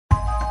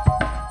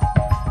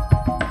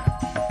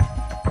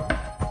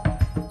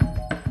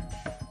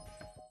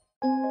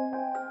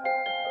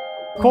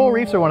Coral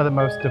reefs are one of the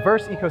most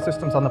diverse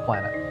ecosystems on the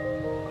planet.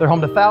 They're home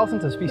to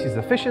thousands of species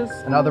of fishes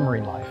and other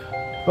marine life.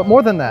 But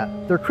more than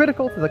that, they're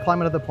critical to the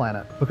climate of the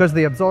planet because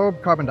they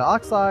absorb carbon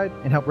dioxide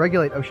and help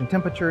regulate ocean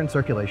temperature and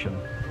circulation.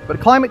 But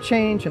climate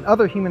change and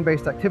other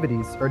human-based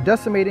activities are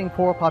decimating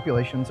coral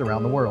populations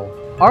around the world.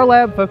 Our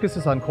lab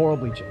focuses on coral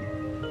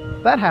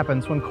bleaching. That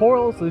happens when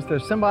corals lose their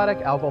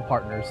symbiotic algal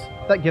partners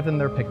that give them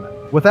their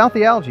pigment. Without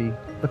the algae,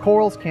 the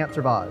corals can't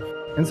survive.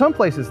 In some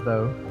places,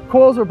 though,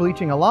 corals are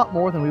bleaching a lot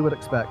more than we would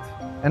expect,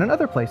 and in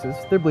other places,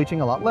 they're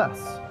bleaching a lot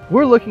less.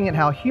 We're looking at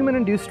how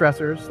human-induced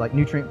stressors like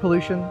nutrient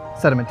pollution,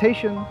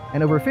 sedimentation,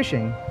 and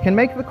overfishing can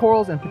make the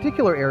corals in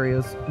particular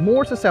areas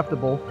more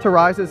susceptible to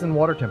rises in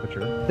water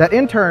temperature that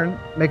in turn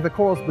make the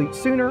corals bleach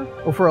sooner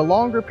or for a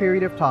longer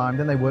period of time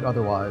than they would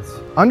otherwise.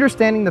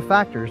 Understanding the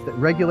factors that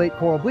regulate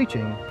coral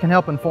bleaching can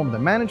help inform the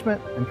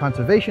management and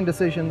conservation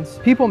decisions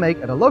people make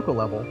at a local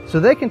level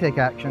so they can take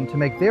action to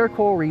make their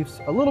coral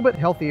reefs a little bit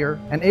healthier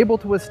and able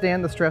to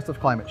withstand the stress of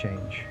climate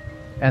change.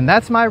 And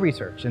that's my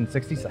research in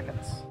 60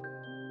 seconds.